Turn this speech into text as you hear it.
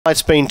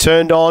It's been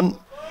turned on.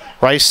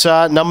 Race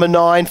number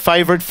 9,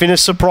 favourite Finish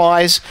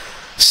Surprise.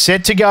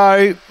 Set to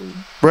go.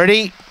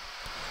 Ready.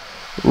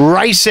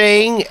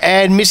 Racing,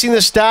 and missing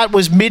the start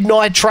was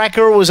Midnight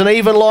Tracker. It was an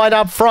even line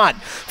up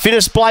front.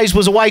 Finish Blaze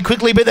was away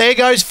quickly, but there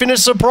goes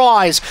Finish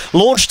Surprise.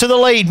 Launched to the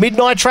lead.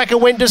 Midnight Tracker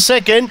went to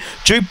second.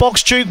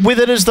 Jukebox Juke with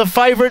it as the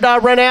favourite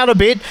ran out a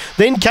bit.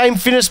 Then came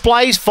Finish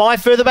Blaze. 5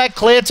 further back,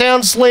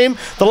 Claretown Slim.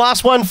 The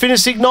last one,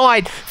 Finish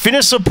Ignite.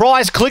 Finish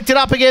Surprise clicked it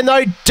up again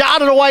though.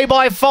 Darted away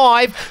by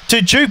 5 to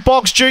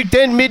Jukebox Juke,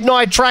 then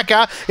Midnight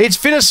Tracker. It's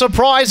Finish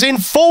Surprise in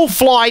full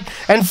flight,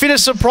 and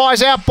Finish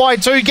Surprise out by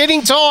 2.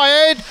 Getting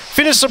tired.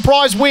 Finish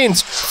Surprise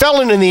wins.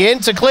 Fell in the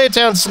end to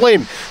Claretown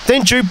Slim.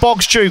 Then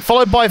Jukebox Juke,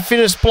 followed by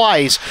Finish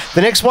Blaze.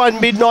 The next one,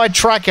 Midnight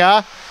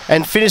Tracker,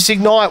 and Finish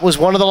Ignite was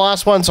one of the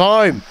last ones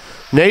home.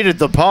 Needed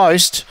the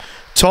post.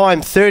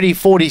 Time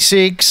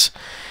 30:46.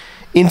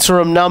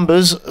 Interim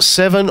numbers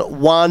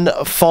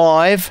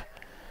 715.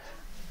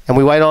 And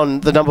we wait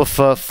on the number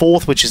for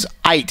 4th, which is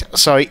 8.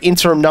 So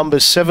interim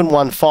numbers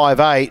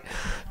 7158.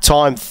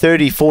 Time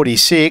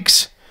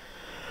 30:46.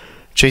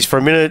 Geez, for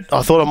a minute,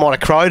 I thought I might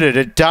have crowed it.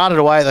 It darted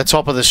away at the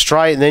top of the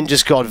straight and then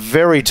just got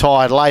very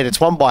tired late. It's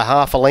won by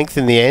half a length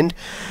in the end.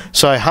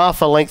 So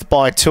half a length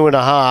by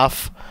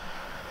 2.5.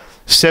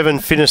 7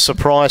 Finish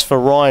Surprise for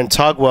Ryan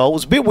Tugwell. It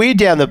was a bit weird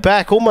down the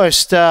back.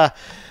 Almost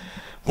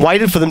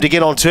waited for them to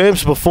get on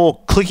terms before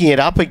clicking it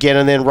up again,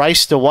 and then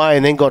raced away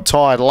and then got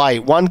tired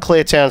late. 1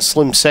 Claretown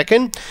Slim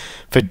second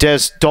for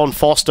Don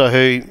Foster,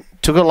 who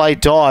took a late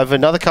dive.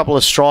 Another couple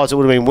of strides that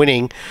would have been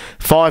winning.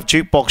 5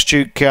 Jukebox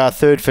Juke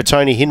third for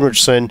Tony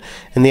Hinrichsen,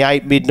 and the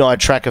 8 Midnight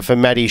Tracker for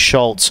Matty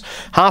Schultz.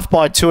 Half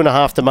by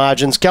 2.5 the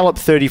margins. Gallop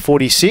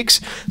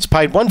 30:46. It's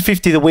paid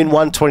 150 the win,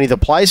 120 the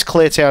place.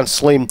 Claretown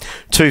Slim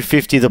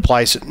 250 the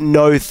place.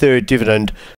 No third dividend.